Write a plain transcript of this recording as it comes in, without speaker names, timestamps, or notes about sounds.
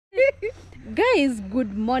Guys,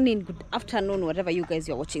 good morning, good afternoon, whatever you guys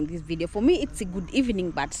are watching this video. For me, it's a good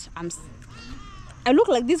evening, but I look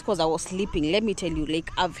like this because I was sleeping. Let me tell you,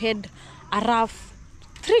 like I've had a rough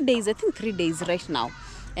 3 days, I think 3 days right now,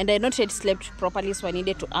 and I not yet slept properly, so I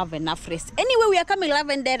needed to have enough rest. Anyway, we are coming live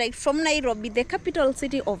and direct from Nairobi, the capital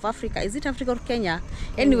city of Africa. Is it Africa or Kenya?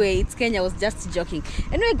 Anyway, it's Kenya. I was just joking.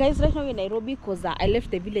 Anyway, guys, right now in Nairobi because I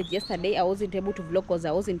left the village yesterday. I wasn't able to vlog because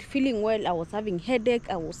I wasn't feeling well. I was having headache.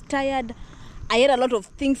 I was tired. I had a lot of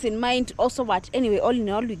things in mind also, but anyway, all in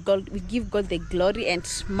all, we give God the glory. And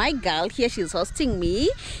my girl here, she's hosting me.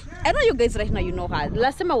 I know you guys right now, you know her.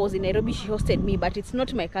 Last time I was in Nairobi, she hosted me, but it's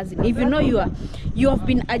not my cousin. If you know you have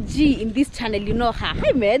been a G in this channel, you know her.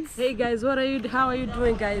 Hi, Meds. Hey guys, how are you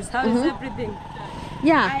doing, guys? How is everything?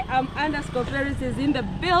 Yeah. I am underscore Paris is in the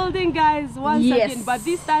building, guys, once again, but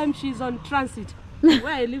this time she's on transit. Where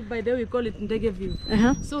I live, by the way, we call it Ndege View.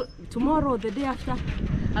 So tomorrow, the day after,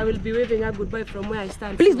 I will be waving her goodbye from where I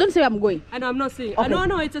stand. Please don't say I'm going. I know, I'm not saying. Okay.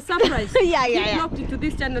 No, it's a surprise. Yeah. Keep locked into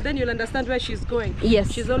this channel, then you'll understand where she's going.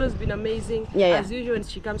 Yes. She's always been amazing. Yeah. As usual, when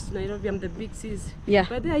she comes to Nairobi, I'm the big sis. Yeah.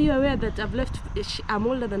 But are you aware that I've left? I'm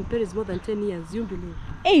older than Paris more than 10 years. You believe?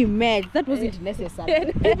 Hey, Meds, that wasn't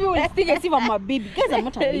necessary. People will think as if I'm a baby. Guys, I'm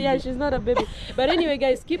not a baby. Yeah, she's not a baby. But anyway,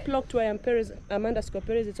 guys, keep locked to I am Paris. I'm underscore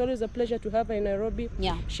Paris. It's always a pleasure to have her in Nairobi.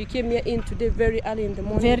 Yeah. She came here in today very early in the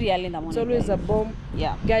morning. Very early in the morning. It's always a bomb.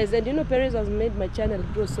 Yeah. Guys, and you know, Paris has made my channel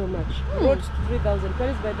grow so much. Road to 3,000.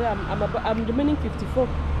 Paris, by the way, I'm demanding 54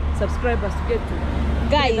 subscribers to get to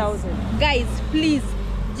 3,000. Guys, please,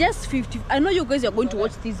 just 50. I know you guys are going to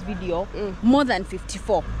watch this video more than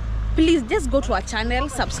 54. Please just go to our channel,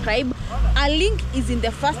 subscribe. Our link is in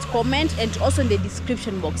the first comment and also in the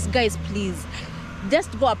description box. Guys, please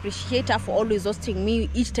just go appreciate her for always hosting me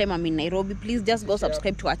each time I'm in Nairobi. Please just go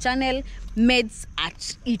subscribe to our channel, Meds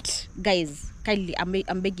at It. Guys, kindly,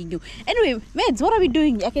 I'm begging you. Anyway, Meds, what are we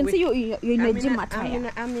doing? I can see you're in a gym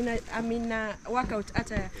attire. I'm in a workout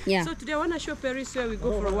attire. Yeah. So today I want to show Paris where we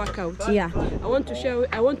go for a workout. Yeah. I want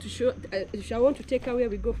to take her where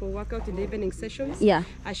we go for a workout in the evening sessions. Yeah.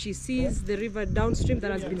 As she sees the river downstream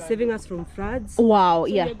that has been saving us from floods. Wow,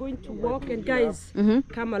 So yeah. we're going to walk, and guys,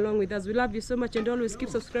 come along with us. We love you so much, and always keep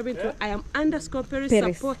subscribing to I am underscore Paris.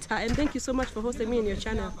 Support her, and thank you so much for hosting me in your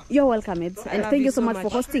channel. You're welcome, Meds, and thank you so much for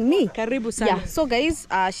hosting me. Karibu sana. Yeah, so guys,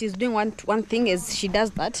 she's doing one thing as she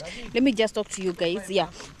does that. Let me just talk to you guys. Yeah,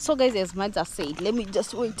 so guys, as Madza said, let me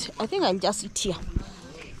just wait. I think I'll just sit here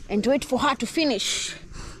and wait for her to finish.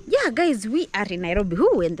 Yeah, guys, we are in Nairobi.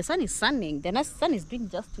 And the sun is sunning. The sun is doing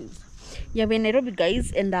justice. Yeah, we're in Nairobi,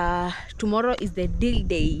 guys, and tomorrow is the deal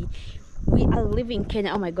day. We are leaving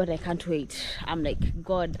Kenya. Oh my God, I can't wait. I'm like,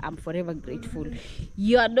 God, I'm forever grateful.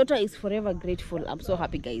 Your daughter is forever grateful. I'm so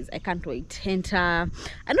happy, guys. I can't wait. And I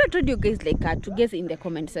know I told you guys, like, to guess in the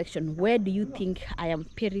comment section, where do you think I am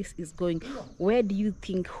Paris is going? Where do you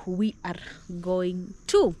think we are going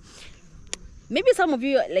to? Maybe some of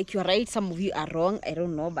you, like, you're right, some of you are wrong. I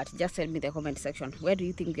don't know, but just tell me in the comment section, where do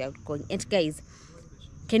you think we are going? And guys,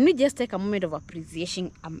 can we just take a moment of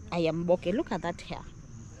appreciation? I am okay. Look at that hair.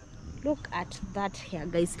 Look at that hair,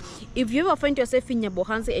 guys. If you ever find yourself in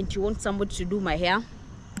Nyabohanse and you want somebody to do my hair,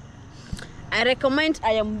 I recommend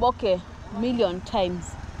I am Boke million times.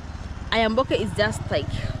 I am Boke is just like,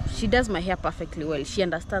 she does my hair perfectly well. She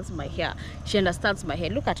understands my hair. She understands my hair.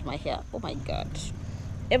 Look at my hair. Oh my God.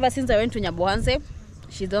 Ever since I went to Nyabohanse,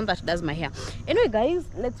 she's the one that does my hair. Anyway, guys,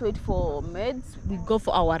 let's wait for Meds. We go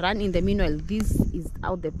for our run. In the meanwhile, this is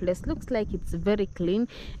how the place looks like. It's very clean.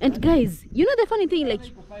 And guys, you know the funny thing, like,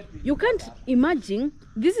 you can't imagine,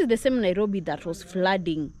 this is the same Nairobi that was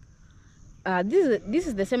flooding. This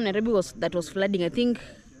is the same Nairobi that was flooding, I think.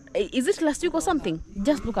 Is it last week or something?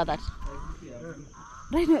 Just look at that.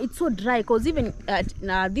 Right now it's so dry, because even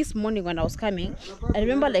this morning when I was coming, I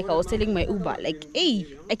remember, like, I was telling my Uber, like, hey,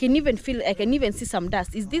 I can even see some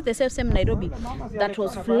dust. Is this the same Nairobi that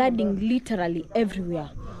was flooding literally everywhere,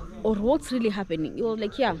 or what's really happening? It was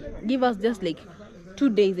like, yeah, give us just like 2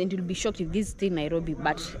 days and you'll be shocked if this is still Nairobi.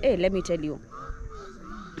 But hey, let me tell you,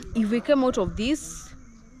 if we came out of this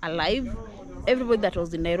alive, everybody that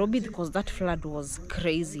was in Nairobi, because that flood was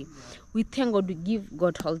crazy, we thank God, we give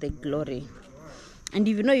God all the glory. And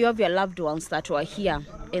if you know you have your loved ones that were here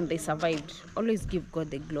and they survived, always give God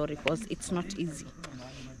the glory, because it's not easy.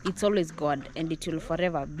 It's always God, and it will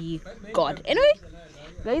forever be God. Anyway,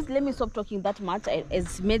 guys, let me stop talking that much.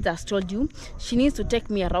 As Meds has told you, she needs to take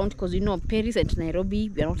me around, because you know Paris and Nairobi,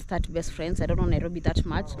 we are not that best friends. I don't know Nairobi that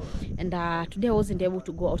much, and today I wasn't able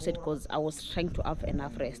to go outside because I was trying to have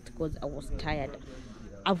enough rest, because I was tired.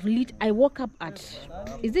 I woke up at,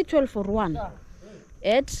 is it 12 or 1?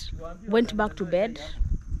 Ate, went back to bed,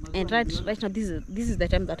 And right now this is the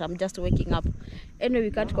time that I'm just waking up. Anyway,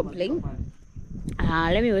 we can't complain.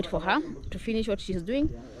 Let me wait for her to finish what she's doing.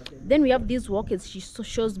 Then we have this walk as she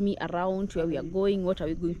shows me around where we are going, what are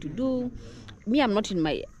we going to do. Me, I'm not in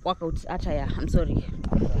my workout attire. I'm sorry,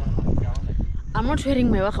 I'm not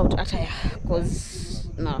wearing my workout attire because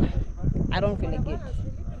no, I don't feel like it.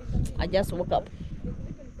 I just woke up.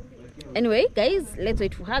 Anyway, guys, let's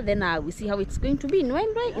wait for her, then we see how it's going to be.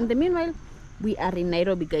 In the meanwhile, we are in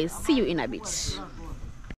Nairobi, guys. See you in a bit.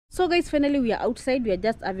 So guys, finally we are outside. We are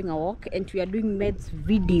just having a walk and we are doing Med's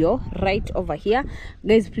video right over here.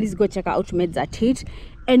 Guys, please go check out Med's at 8.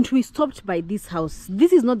 And we stopped by this house.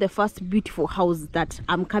 This is not the first beautiful house that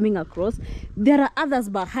I'm coming across. There are others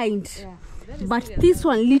behind. Yeah, but this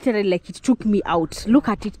one literally, like, it took me out. Look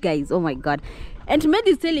at it, guys. Oh my god. And Med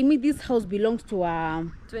is telling me this house belongs to a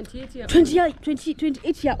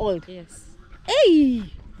 28-year-old. Yes. Hey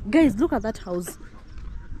guys, look at that house.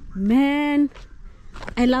 Man,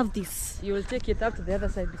 I love this. You will take it up to the other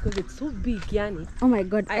side because it's so big, Yani. Oh my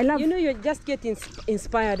god, I love. You know, you just get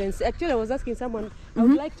inspired. And actually, I was asking someone, I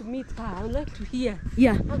would like to meet her. I would like to hear.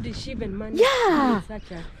 Yeah. How did she even manage? Yeah.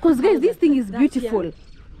 Because guys, this thing is beautiful.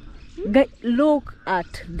 Guys, look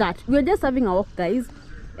at that. We are just having a walk, guys.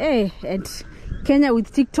 Hey, and Kenya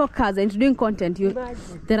with TikTokers and doing content.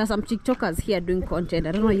 There are some TikTokers here doing content.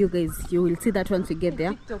 I don't know, you guys. You will see that once we get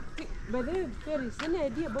there. TikTok. By the way, there is any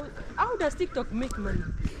idea about how does TikTok make money?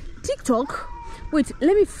 TikTok? Wait,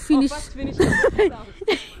 let me finish. Finish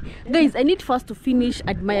Guys, I need first to finish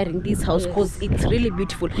admiring this house because it's really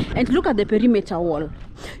beautiful. And look at the perimeter wall.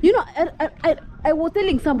 You know, I was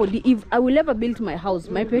telling somebody, if I will ever build my house,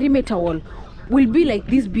 my perimeter wall will be like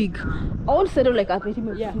this big. I won't settle like a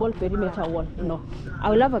small perimeter wall. No, I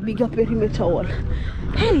will have a bigger perimeter wall.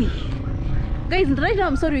 Hey, guys, right now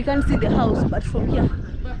I'm sorry we can't see the house, but from here,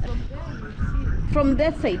 from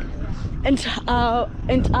that side, and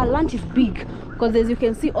our land is big because as you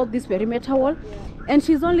can see all this perimeter wall, and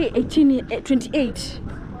she's only 28.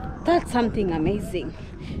 That's something amazing.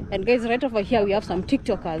 And guys, right over here we have some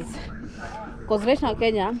TikTokers, because right now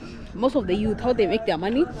Kenya, most of the youth, how they make their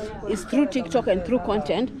money is through TikTok and through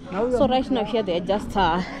content. So right now here they're just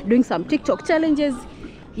doing some TikTok challenges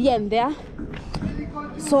here and there.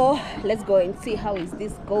 So let's go and see how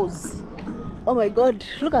this goes. Oh my god,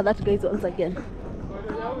 look at that, guys, once again.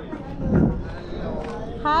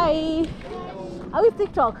 Hi, how is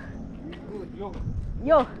TikTok?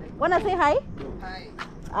 Yo, wanna say hi? Hi.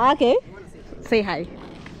 Okay, say hi.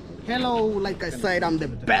 Hello, like I said, I'm the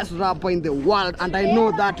best rapper in the world, and I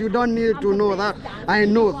know that. You don't need to know that. I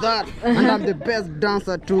know that. And I'm the best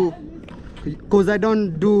dancer too, because I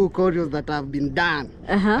don't do choreos that have been done.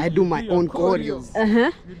 I do my own choreos.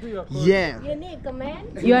 Yeah.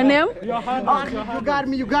 Your name? You got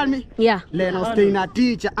me, you got me. Yeah. Leno Steiner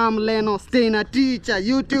Teacher. I'm Leno Steiner Teacher.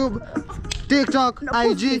 YouTube, TikTok,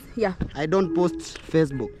 IG. Yeah. I don't post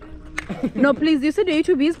Facebook. No, please, you said your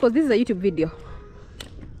YouTube is, because this is a YouTube video.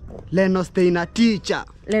 Leno Steiner Teacher.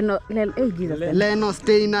 Hey, Jesus. Leno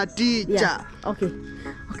Steiner Teacher. Yeah. Okay.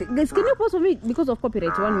 Okay, guys, can you pause for me because of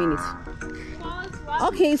copyright? 1 minute.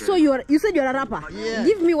 Okay, so you said you're a rapper. Yeah.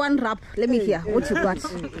 Give me one rap. Let me hear what you got.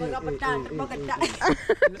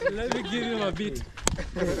 Let me give him a beat.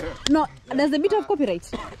 No, does the beat have copyright?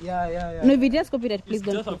 Yeah. No, if it has copyright, please It's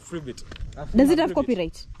don't. just a free beat. Does it have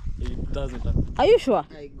copyright? It doesn't have. Are you sure?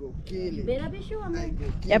 I go kill it. Better be sure, man.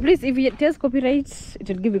 Yeah, please, if it has copyright, it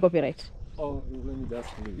will give you copyright. Oh, let me just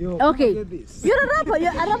leave. Yo, Okay. look at this. You're a rapper.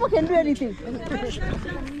 A rapper can do anything.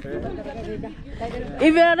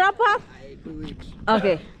 If you're a rapper, I do it.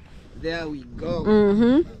 okay. There we go.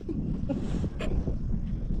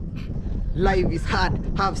 Life is hard,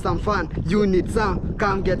 have some fun, you need some,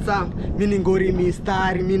 come get some. Mini ngori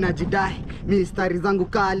mistari, mina jidai, mistari zangu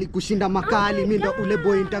kali, kushinda makali. Minda ule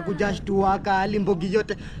boy ntakujashtua kali, mbogi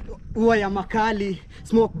yote uwa ya makali.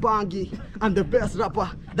 Smoke bangi, I'm the best rapper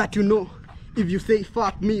that you know. If you say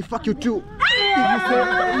fuck me, fuck you too. If you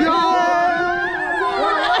say, yo!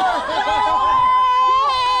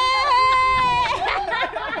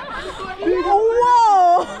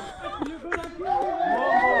 Whoa!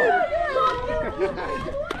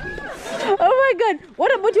 Oh my god, what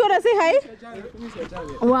about you? Want to say hi?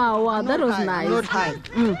 Wow, that was high. nice. I'm not high.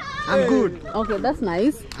 I'm good. Okay, that's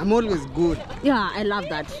nice. I'm always good. Yeah, I love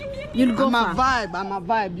that. You'll go I'm far. a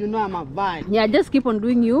vibe. You know I'm a vibe. Yeah, just keep on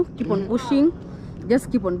doing you. Keep on pushing.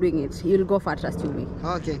 Just keep on doing it. You'll go far, trust you me.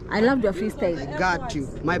 Okay. I loved your freestyle. I got you.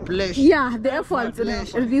 My flesh. Yeah, the efforts.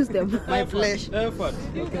 flesh. Reduce them. My flesh. Effort.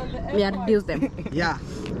 Yeah, reduce them. Yeah.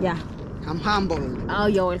 Yeah. I'm humble. Oh,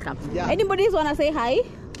 you're welcome. Yeah. Anybody want to say hi?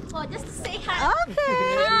 Oh, just to say hi. Okay.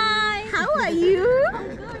 Hi. How are you?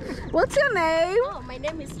 What's your name? Oh, my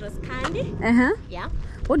name is Rose Candy. Yeah.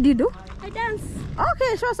 What do you do? I dance.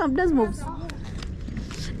 Okay, show some dance moves.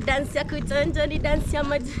 Dance ya kuitonjoni, dance ya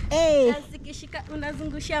maji. Hey. Dance ikishika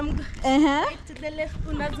unazungusha mguu. Right to the left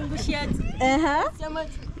unazungushia juu. Dance ya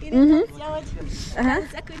maji. Dance ya maji.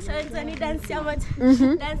 Dance ya kuitonjoni, dance ya maji.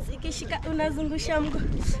 Dance ikishika unazungusha mguu.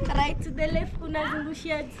 Right to the left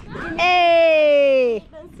unazungushia juu. Hey.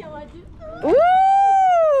 Dance ya maji. Woo!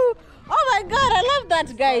 Oh my god, I love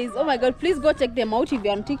that, guys. Oh my god, please go check them out if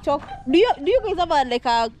you're on TikTok. Do you guys have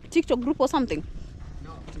a TikTok group or something?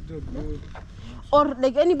 Or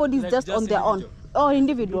like anybody's Like just just on their own? individual. Oh,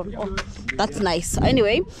 individual. Oh, that's nice.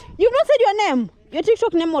 Anyway, you've not said your name, your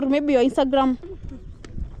TikTok name, or maybe your Instagram.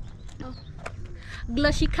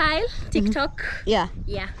 Glossy Kyle, TikTok. Yeah,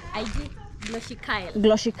 Yeah, IG Glossy Kyle.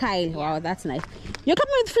 Glossy Kyle. Wow, that's nice. You're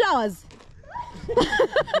coming with flowers.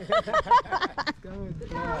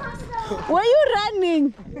 Were you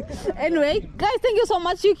running? Anyway, guys, thank you so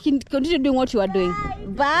much. You can continue doing what you are doing.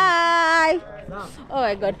 Bye. Oh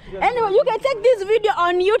my god. Anyway, you can check this video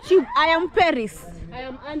on YouTube. I am Paris. I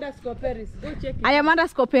am underscore Paris. Go check it. I am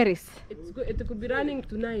underscore Paris. It could be running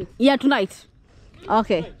tonight. Yeah, tonight.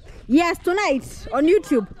 Okay. Yes, tonight on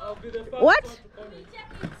YouTube. What?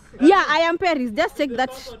 Yeah, I am Paris. Just check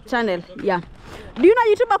that channel. Yeah. Do you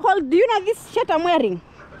know YouTuber called? Do you know this shirt I'm wearing?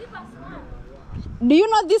 Do you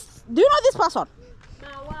know this? Do you know this person?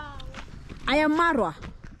 I am Marwa.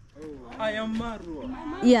 I am Marwa.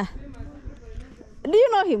 Yeah. Do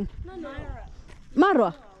you know him? No.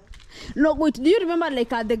 Marwa. No, wait. Do you remember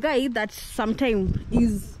the guy that sometime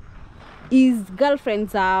his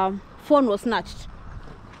girlfriend's phone was snatched?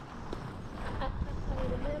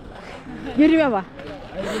 You remember?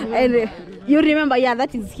 And you remember? Yeah,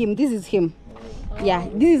 that is him. This is him. Yeah,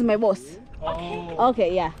 this is my boss.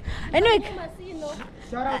 Okay, yeah. Anyway.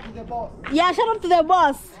 Shout out to the boss. Yeah, shout out to the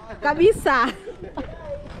boss. Kabisa.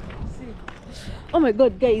 Oh my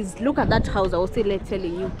god, guys, look at that house I was still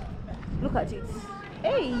telling you. Look at it.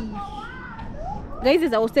 Hey. Guys,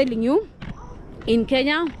 as I was telling you, in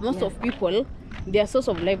Kenya, most of people, their source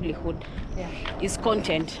of livelihood is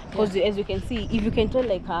content. Because as you can see, if you can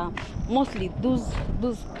tell, mostly those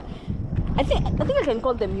I think I can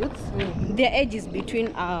call them youths. Their age is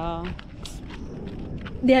between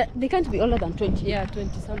they can't be older than 20. Yeah,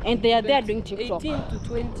 20 something. And they are there doing TikTok. 18 to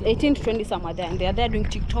 20. 18 to 20 some are there, and they are there doing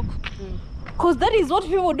TikTok. Because that is what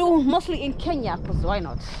people do mostly in Kenya. Because why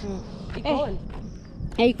not? Iko on.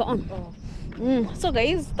 Hey, go on. Oh. So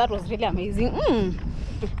guys, that was really amazing.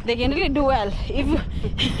 They can really do well.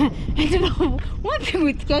 If you know one thing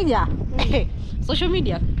with Kenya, social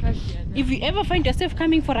media. If you ever find yourself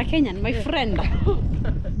coming for a Kenyan, my friend,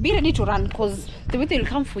 be ready to run, because the way they'll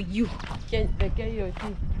come for you. The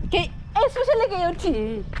KOT. Okay, especially KOT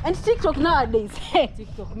and TikTok nowadays.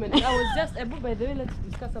 TikTok, man. I was just, by the way, let's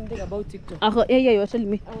discuss something about TikTok. Yeah, you were telling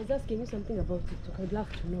me. I was asking you something about TikTok. I'd love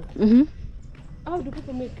to know. How do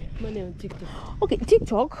people make money on TikTok? Okay,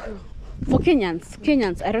 TikTok for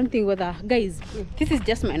Kenyans, I don't think whether, guys, this is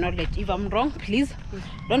just my knowledge. If I'm wrong, please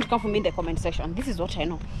don't come for me in the comment section. This is what I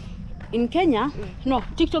know. In Kenya, no,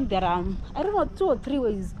 TikTok, there are, I don't know, 2 or 3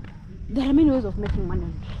 ways. There are many ways of making money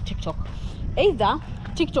on TikTok. Either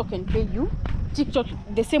TikTok can pay you, TikTok,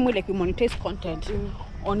 the same way like we monetize content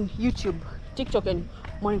on YouTube, TikTok can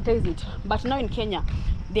monetize it. But now in Kenya,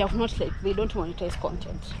 they have not, they don't monetize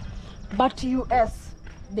content. But US,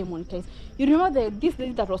 they monetize. You remember this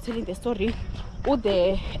lady that was telling the story, who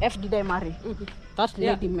the F did I marry? That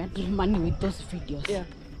lady made money with those videos.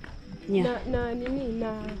 Yeah.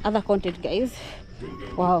 Other content, guys.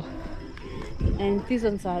 Wow. And these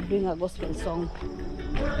ones are doing a gospel song.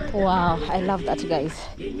 Wow, I love that, guys.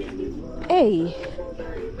 Hey.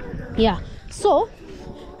 Yeah. So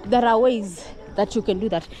there are ways that you can do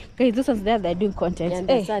that, guys. Those ones there, they're doing content. And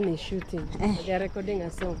the sun is shooting. They're recording a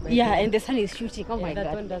song. Yeah, and the sun is shooting. Oh my that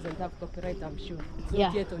god. One doesn't have copyright, I'm sure. It's Yeah.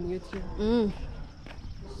 not yet on YouTube.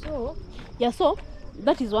 So yeah, so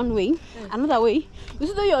that is one way. Another way, you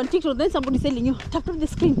see, though you're on TikTok, then somebody's telling you tap the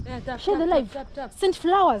screen, share the live, send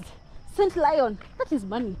flowers, send lion. That is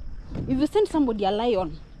money. If you send somebody a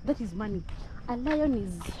lion, that is money. A lion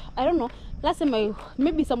is, I don't know, last time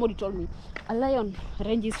maybe somebody told me a lion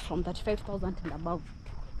ranges from 35,000 and above.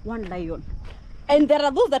 One lion. And there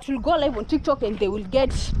are those that will go live on TikTok and they will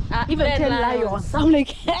get even 10 lions. I'm like,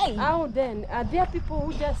 hey. How then? Are there people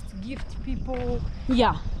who just gift people?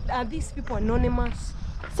 Yeah. Are these people anonymous?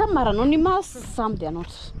 Some are anonymous, some they are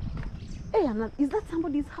not. Hey, is that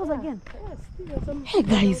somebody's house again? Yes. Hey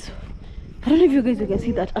guys, I don't know if you guys can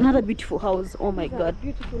see that. Another beautiful house. Oh my god.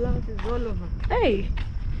 Beautiful houses all over. Hey,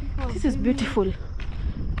 this is beautiful.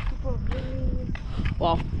 People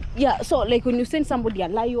Wow. Yeah, so like when you send somebody a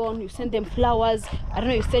lion, you send them flowers, I don't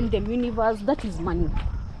know, you send them universe, that is money.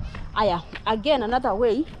 Yeah. Again, another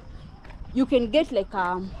way, you can get like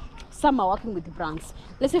some are working with brands.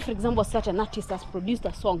 Let's say for example such an artist has produced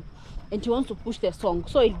a song and he wants to push their song,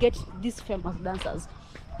 so he'll get these famous dancers.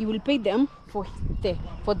 He will pay them for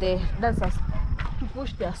the dancers to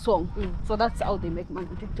push their song. So that's how they make money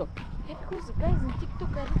on TikTok. Yeah, because the guys in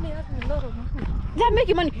TikTok are really having a lot of money. They're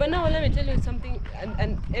making money. But now let me tell you something,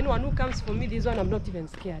 and anyone who comes for me, this one I'm not even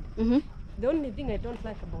scared. The only thing I don't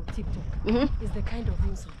like about TikTok is the kind of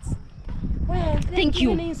insults. Why are there too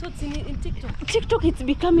many insults in TikTok? TikTok, it's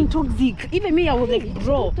becoming toxic. Even me, I was like,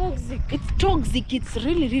 bro, it's toxic. It's toxic. It's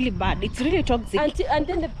really, really bad. It's really toxic. And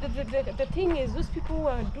then the thing is, those people who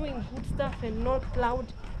are doing good stuff and not loud,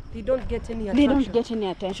 they don't get any attention. They don't get any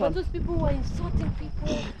attention. But those people who are insulting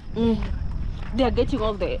people, they are getting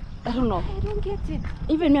all the, I don't know. I don't get it.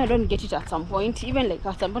 Even me, I don't get it at some point. Even like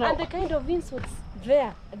at some point. And the kind of insults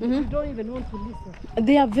there, you don't even want to listen.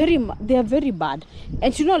 They are very bad.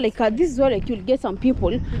 And you know, like this is where like you'll get some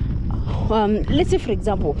people. Let's say for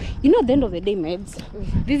example, you know, at the end of the day, meds,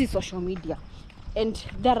 this is social media, and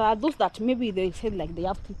there are those that maybe they say like they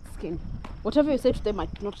have thick skin. Whatever you say to them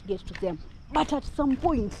might not get to them, but at some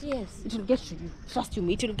point, yes, it will get to you. Trust you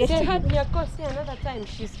me, it will get to you. They had me, of course, say another time.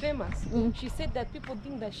 She's famous. She said that people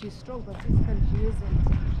think that she's strong, but she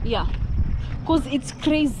isn't. Yeah. Because it's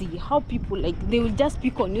crazy how people, like, they will just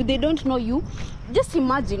pick on you. They don't know you. Just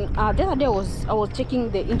imagine, the other day I was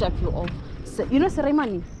checking the interview of, you know,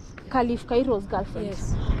 Seraimani, Khalif Kairo's girlfriend.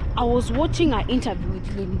 Yes. I was watching her interview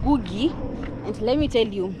with Lynn Ngugi, and let me tell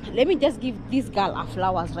you, let me just give this girl her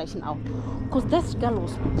flowers right now, because that girl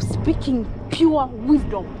was speaking pure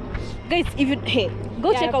wisdom. Guys, even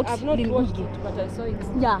go check out I've not Lynn watched Ngugi. it, but I saw it.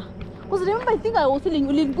 Yeah. Because remember, I think I was telling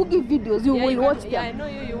you, Lynn Ngugi videos, you will watch them. Yeah, I know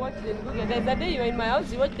you watch them. There's a day you're in my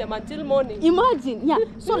house, you watch them until morning. Imagine, yeah.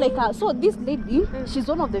 So like, so this lady, she's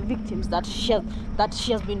one of the victims that she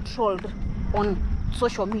has been trolled on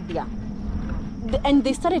social media. And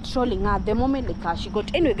they started trolling her the moment like she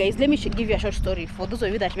got. Anyway, guys, let me give you a short story for those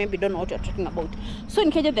of you that maybe don't know what you're talking about. So in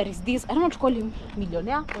Kenya there is this, I don't want to call him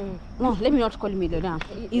millionaire. No, let me not call him millionaire.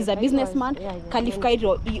 He's a businessman. Khalif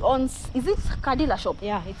Kairo. He owns, is it car dealer shop?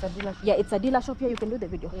 Yeah, it's a dealer shop. Yeah, it's a dealer shop. Yeah, you can do the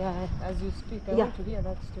video. Yeah, as you speak, I want to hear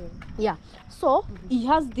that story. Yeah, so he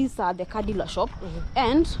has this the car dealer shop,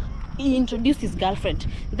 and he introduced his girlfriend.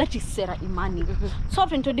 That is Sarah Imani. So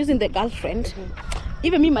after introducing the girlfriend,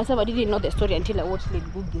 even me myself, I didn't know the story until I watched Lynn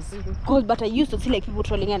Ngugi's. But I used to see like people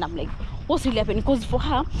trolling her, and I'm like, what's really happening? Because for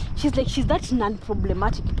her, she's that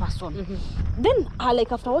non-problematic person. Then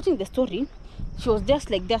like after watching the story, she was just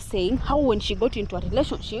like they're saying how when she got into a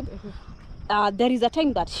relationship, there is a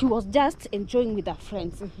time that she was just enjoying with her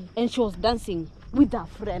friends, and she was dancing with her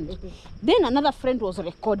friend. Then another friend was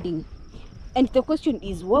recording. And the question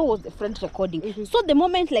is, where was the friend recording? So the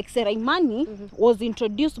moment like Sarah Imani was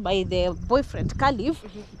introduced by the boyfriend Khalif,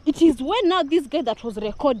 it is when now this guy that was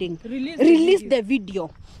recording released the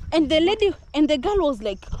video. And the lady and the girl was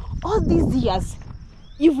like, all these years,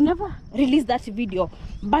 you've never released that video.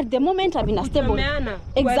 But the moment I'm in a stable,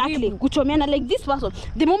 exactly, kuchomeana, like this person,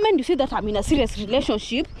 the moment you see that I'm in a serious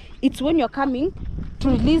relationship, it's when you're coming to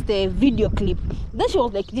release the video clip. Then she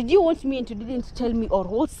was like, did you want me and you didn't tell me, or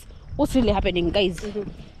what's really happening, guys?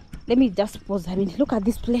 Let me just pause. I mean, look at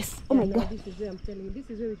this place. Oh my god. This is where I'm telling you. This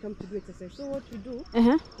is where we come to do exercise. So what we do,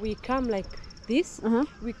 we come like this.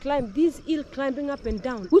 We climb this hill, climbing up and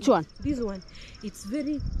down. Which one? This one. It's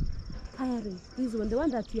very tiring. This one, the one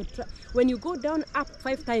that you when you go down up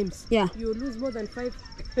 5 times, you lose more than 5.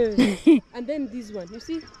 And then this one, you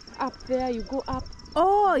see, up there you go up.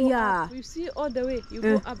 Oh yeah. Up. You see all the way you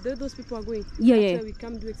go up there. Those people are going. Yeah, That's yeah. where we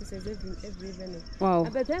come do exercise every evening. Wow.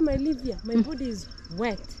 And by the time I leave here, my body is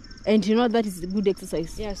wet. And you know that is good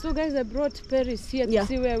exercise. Yeah. So guys, I brought Paris here to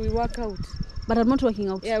see where we work out. But I'm not working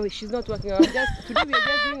out. Yeah, she's not working out. Today we are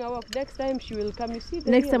just doing our work. Next time she will come. You see.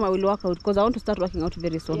 Next time I will work out because I want to start working out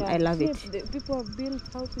very soon. I love it. The people have built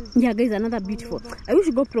houses. Yeah, guys, another beautiful. I wish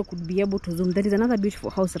GoPro could be able to zoom. There is another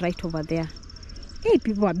beautiful house right over there. Hey,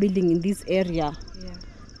 people are building in this area. Yeah.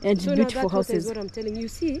 And so beautiful now that houses. is what I'm telling you.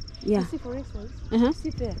 See? Yeah. You see, for instance, you see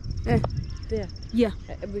there. There. Yeah.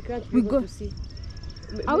 We can't be able to see.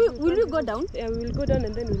 Will we go down? Yeah, we will go down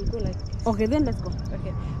and then we will go like this. Okay, then let's go.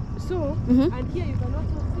 Okay. So, and here you can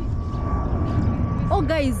also see. Oh,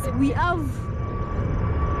 guys, we have...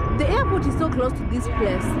 The airport is so close to this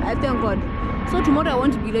place. I thank God. So tomorrow I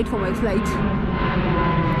want to be late for my flight.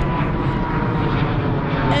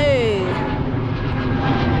 Hey.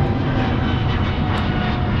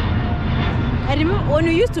 I remember when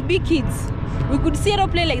we used to be kids, we could see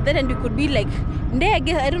aeroplane like that and we could be like, I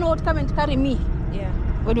guess I don't know what come and carry me. Yeah.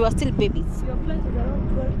 When we were still babies. Your flight is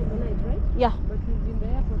around 12 in the night, right? Yeah. But you'll be in the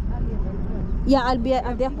airport earlier than 12. Yeah, I'll be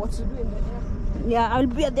at the airport. To do in the airport. Yeah, I'll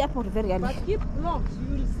be at the airport very early. But keep logs.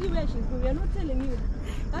 You will see where she's going. We are not telling you.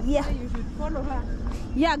 That's Yeah. why you should follow her.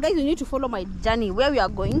 Yeah, guys, you need to follow my journey where we are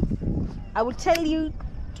going. I will tell you.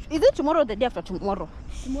 Is it tomorrow or the day after tomorrow?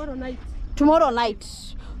 Tomorrow night. Tomorrow night.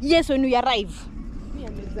 Yes, when we arrive. Me,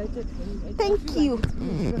 I'm excited for you. Thank you.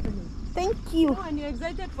 Thank you. No, and you're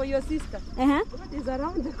excited for your sister. Uh-huh. What is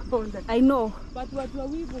around the corner? I know. But watu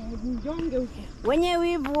wawivu mjinyonge huko. Wenye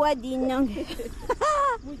wivu wajinyonge.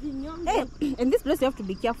 Mjinyonge. Hey, in this place you have to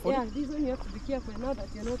be careful. Yeah, this one you have to be careful now that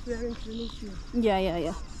you're not wearing training shoes.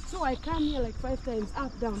 Yeah. So I come here like 5 times,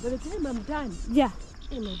 up, down. By the time I'm done, Yeah.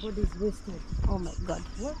 hey, my body is wasted. Oh my God.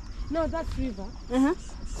 What? Now that river, Uh-huh.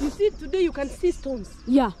 you see today you can see stones.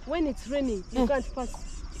 Yeah. When it's raining, you can't pass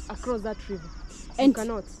across that river. And You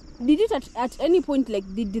cannot. did it at any point like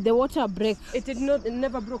did the water break? It did not, it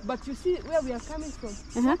never broke. But you see where we are coming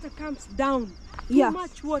from, water comes down. Too Yeah.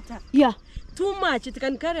 much water. Yeah. Too much. It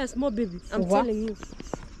can carry a small baby. I'm What? telling you.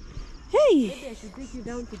 Hey. Maybe I should take you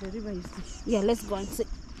down to the river, you see. Yeah, let's go and see.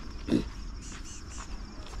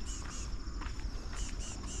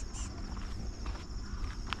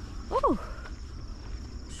 Oh.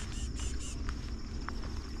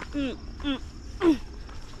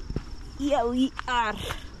 Here we are.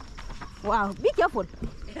 Wow, be careful.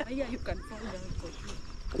 Yeah, you can fall down for sure.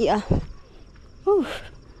 Yeah. Whew.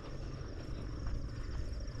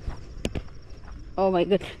 Oh my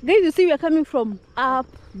God, guys! You see, we are coming from up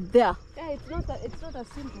there. Yeah, it's not a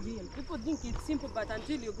simple here. People think it's simple, but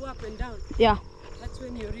until you go up and down, Yeah. that's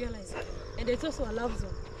when you realize. And it's also a love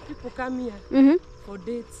zone. People come here Mhm. for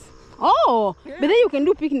dates. Oh, but then you can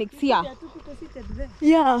do picnics here. There are 2 people seated there.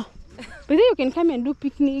 Yeah. But then you can come and do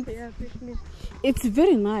picnics. Yeah, picnic. It's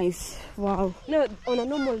very nice. Wow. No, on a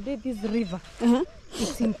normal day, this river, Uh-huh.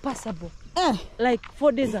 it's impassable. Eh. Like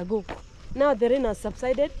 4 days ago. Now the rain has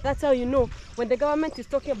subsided. That's how you know when the government is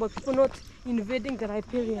talking about people not invading the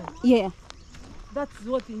riparian. Yeah. That's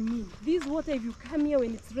what they mean. This water, if you come here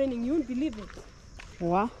when it's raining, you won't believe it.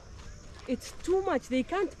 Wow. It's too much. They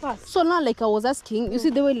can't pass. So now, like I was asking, you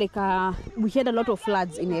see the way like we had a lot of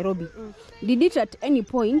floods in Nairobi. Did it at any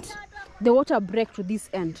point the water break to this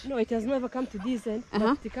end? No, it has never come to this end,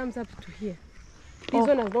 Uh-huh. but it comes up to here. This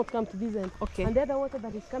one has not come to this end. Okay. And the other water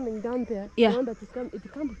that is coming down there, Yeah. the one that is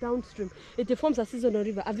it comes downstream. It forms a seasonal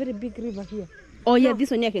river, a very big river here. Oh yeah, No.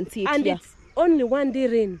 this one here I can see it. And Yeah. it's only 1 day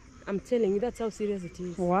rain. I'm telling you, that's how serious it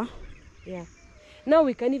is. Wow. Yeah. Now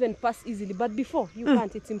we can even pass easily, but before you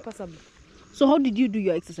can't. It's impossible. So how did you do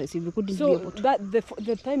your exercise if you couldn't be So able to? that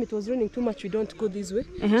the time it was raining too much, we don't go this way.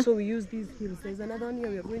 Uh-huh. So we use these hills. There's another one here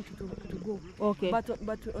we are going to go. Okay. But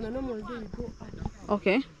on a normal day we go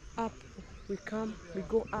Okay. up, we come, we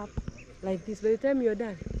go up like this. By the time you're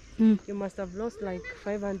done, you must have lost like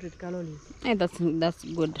 500 calories. Hey, that's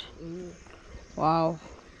good. Wow.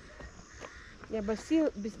 Yeah, but still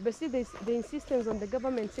the insistence on the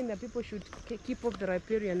government saying that people should keep off the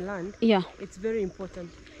riparian land. Yeah. It's very important.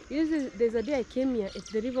 There's a day I came here,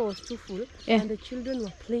 the river was too full, Yeah. and the children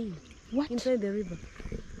were playing What? inside the river.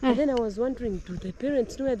 And then I was wondering, do the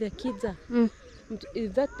parents know where their kids are?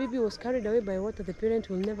 If that baby was carried away by water, the parent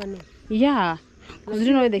will never know. Yeah. Because you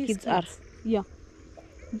don't know where the these kids are. Yeah.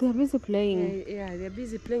 They're busy playing. Yeah, they're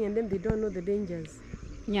busy playing and then they don't know the dangers.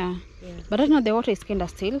 Yeah. Yeah. But right now the water is kind of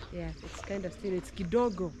still. Yeah, it's kind of still, it's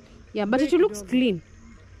kidogo. Yeah, but Very it looks kidogo. clean.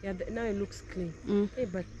 Yeah, now it looks clean. Hey,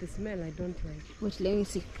 but the smell I don't like. Wait, let me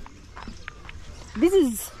see. This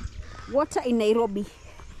is water in Nairobi.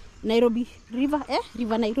 Nairobi River,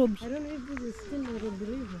 River Nairobi. I don't know if this is still Nairobi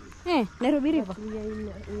River. Nairobi River. We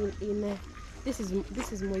are in this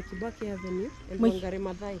is Moi Kibaki Avenue and Moi- Wangari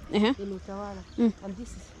Maathai Uh-huh. in Utawala. And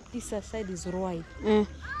this side is Ruai. Eh.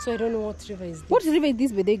 So I don't know what river is this. What river is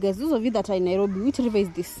this, by the way, guys? Those of you that are in Nairobi, which river is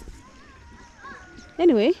this?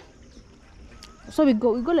 Anyway, so we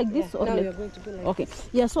go like this, or Now like, we are going to go like okay.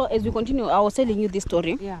 Yeah. So as we continue, I was telling you this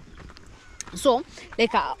story. Yeah. So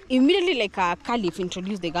like immediately, like Caliph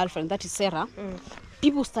introduced the girlfriend, that is Sarah.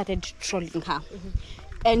 People started trolling her,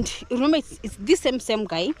 and remember, it's this same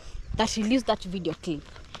guy that released that video clip,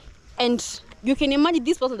 and you can imagine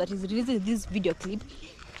this person that is releasing this video clip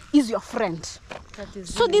is your friend. That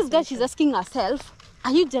is So really this girl, she's asking herself,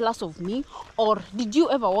 are you jealous of me, or did you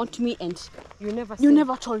ever want me and you never you said.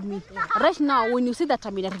 never told me? Right now, when you say that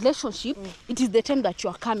I'm in a relationship, it is the time that you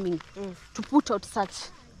are coming to put out such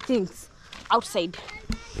things outside.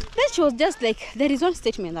 Then she was just like, there is one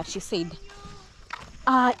statement that she said,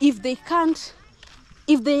 if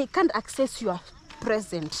if they can't access your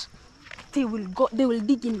present, they will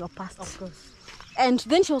dig in your past. Of course. And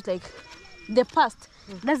then she was like, the past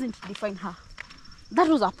doesn't define her. That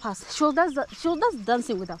was her past. She was just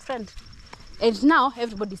dancing with her friend. And now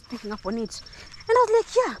everybody's picking up on it. And I was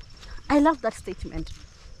like, yeah, I love that statement.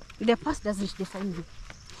 The past doesn't define you.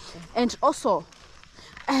 And also,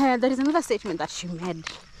 there is another statement that she made.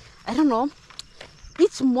 I don't know.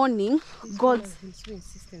 Each morning, God's...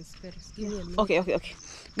 Okay.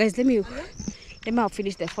 Guys, let me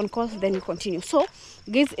finish the phone call, then we continue. So,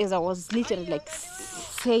 guys, as I was literally like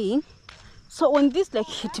saying, so when this like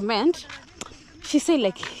hit meant, she said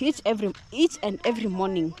like each and every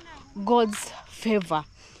morning, God's favor.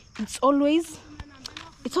 It's always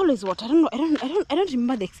what? I don't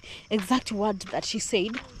remember the exact word that she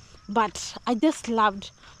said, but I just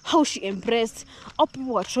loved how she embraced how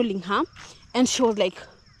people were trolling her. And she was like,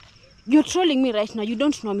 you're trolling me right now. You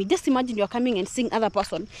don't know me. Just imagine you're coming and seeing other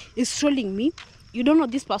person is trolling me. You don't know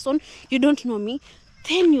this person. You don't know me.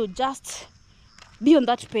 Then you just be on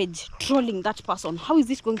that page trolling that person. How is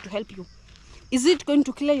it going to help you? Is it going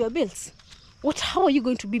to clear your bills? How are you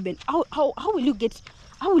going to be? How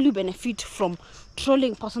will you benefit from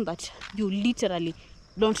trolling person that you literally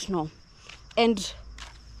don't know? And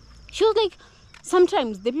she was like,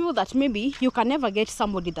 sometimes the people that maybe you can never get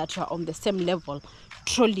somebody that you're on the same level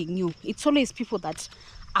trolling you. It's always people that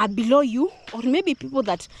are below you, or maybe people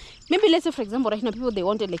that, maybe let's say for example right now people they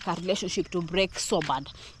wanted like a relationship to break so bad.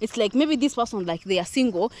 It's like maybe this person like they are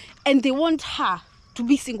single and they want her to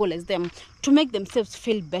be single as them to make themselves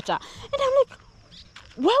feel better. And I'm like,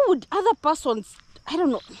 why would other persons, I don't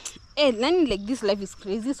know. And then like this life is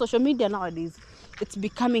crazy. Social media nowadays, it's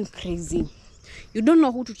becoming crazy. You don't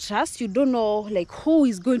know who to trust. You don't know like who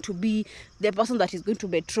is going to be the person that is going to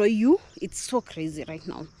betray you. It's so crazy right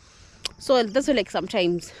now. So that's why like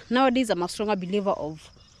sometimes nowadays I'm a stronger believer of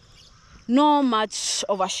no much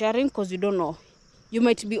oversharing, because you don't know. You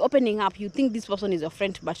might be opening up. You think this person is your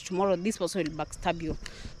friend, but tomorrow this person will backstab you.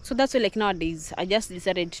 So that's why like nowadays I just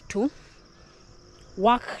decided to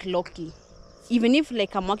work low-key. Even if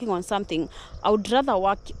like I'm working on something, I would rather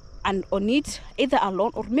work and on it either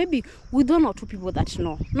alone or maybe with one or two people that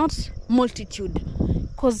know, not multitude,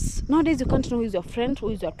 because nowadays you can't know who is your friend, who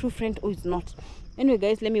is your true friend, who is not. Anyway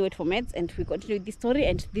guys, let me wait for meds and we continue this story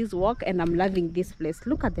and this walk. And I'm loving this place.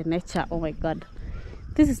 Look at the nature. Oh my god,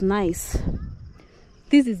 this is nice.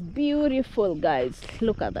 This is beautiful, guys.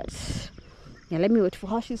 Look at that. Yeah, let me wait for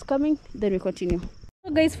her. She's coming, then we continue.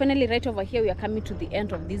 So guys, finally right over here we are coming to the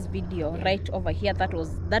end of this video. Right over here, that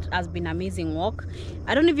has been an amazing walk.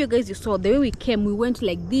 I don't know if you guys saw the way we came. We went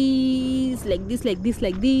like this, like this, like this,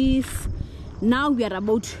 like this. Now we are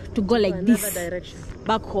about to go like this direction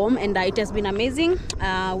back home, and it has been amazing.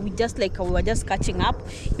 We were just catching up.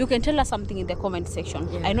 You can tell us something in the comment section.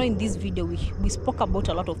 I know in this video we spoke about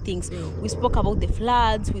a lot of things. We spoke about the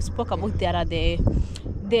floods. We spoke about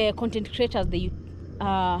the content creators, the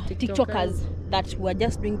TikTokers that were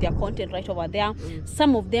just doing their content right over there.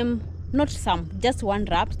 Some of them, not some, just one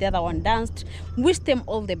rapped, the other one danced. Wish them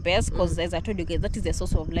all the best, because as I told you guys, that is a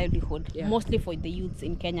source of livelihood, mostly for the youths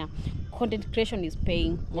in Kenya. Content creation is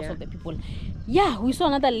paying most of the people. Yeah, we saw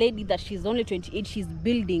another lady that she's only 28, she's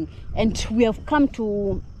building, and we have come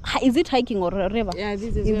to, is it hiking or a river? Yeah,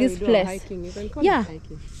 this is in this place. Hiking. You can call it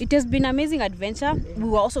hiking. It has been amazing adventure. We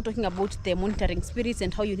were also talking about the monitoring spirits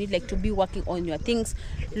and how you need like to be working on your things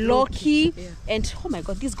low-key. And oh my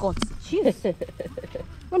god, these gods, jeez.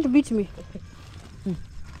 Want to beat me?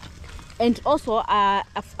 And also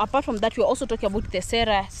apart from that, we're also talking about the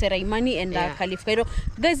Sarah Imani and Khalif Cairo.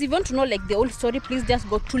 Guys, if you want to know like the whole story, please just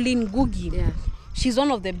go to Lynn Ngugi. She's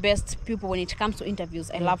one of the best people when it comes to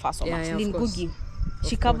interviews. I love her so much. Lynn Ngugi.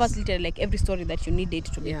 She covers literally like every story that you need it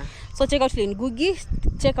to be. So check out Lynn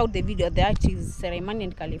Ngugi. Check out the video there. It is Sarah Imani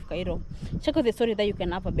and Khalif Cairo. Check out the story that you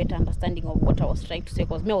can have a better understanding of what I was trying to say,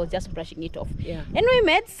 because me I was just brushing it off. Anyway,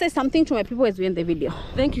 Med, say something to my people as we end the video.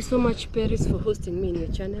 Thank you so much, Paris, for hosting me in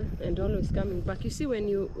your channel and always coming back. You see,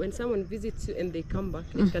 when someone visits you and they come back,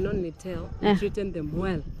 you can only tell you treated them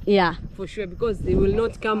well. Yeah, for sure, because they will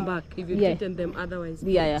not come back if you treated them otherwise.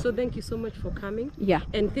 So thank you so much for coming.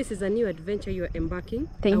 And this is a new adventure you are embarking.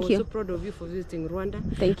 Thank you. I'm so proud of you for visiting Rwanda.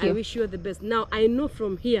 Thank you. I wish you the best. Now I know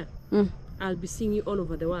from here I'll be seeing you all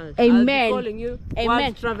over the world. Amen. I'll be calling you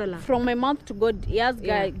world traveler. From my mouth to God. Yes,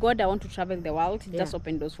 God, I want to travel the world. Just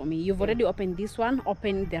open doors for me. You've already opened this one.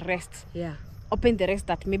 Open the rest. Open the rest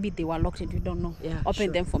that maybe they were locked and you don't know.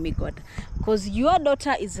 Open them for me, God, because your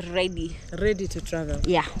daughter is ready to travel.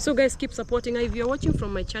 So guys, keep supporting her. If you're watching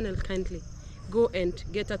from my channel, kindly go and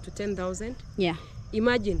get her to 10,000.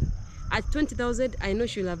 Imagine at 20,000, I know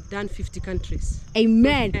she'll have done 50 countries.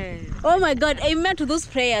 Amen. Eh. Oh my God, amen to those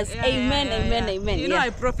prayers. Amen, amen, amen. You know, I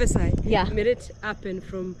prophesy. Yeah. May it happen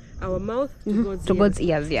from our mouth to God's To ears. God's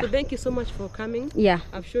ears, yeah. So thank you so much for coming. Yeah.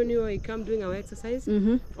 I've shown you how you come doing our exercise.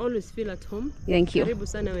 Always feel at home. Thank you. Karibu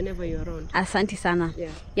sana whenever you're around. Asante sana.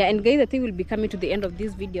 Yeah. And guys, I think we'll be coming to the end of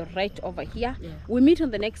this video right over here. Yeah. We meet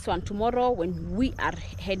on the next one tomorrow when we are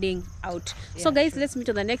heading out. So guys, let's meet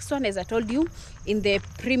on the next one. As I told you, in the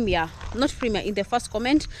in the first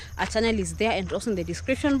comment, our channel is there, and also in the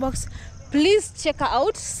description box. Please check her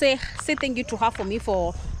out. Say thank you to her for me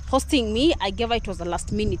for hosting me. I gave her, it was a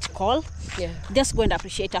last minute call. Yeah. Just go and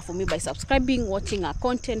appreciate her for me by subscribing, watching her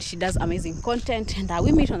content. She does amazing content, and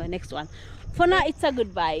we meet on the next one. For now, it's a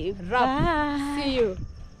goodbye. Bye. See you.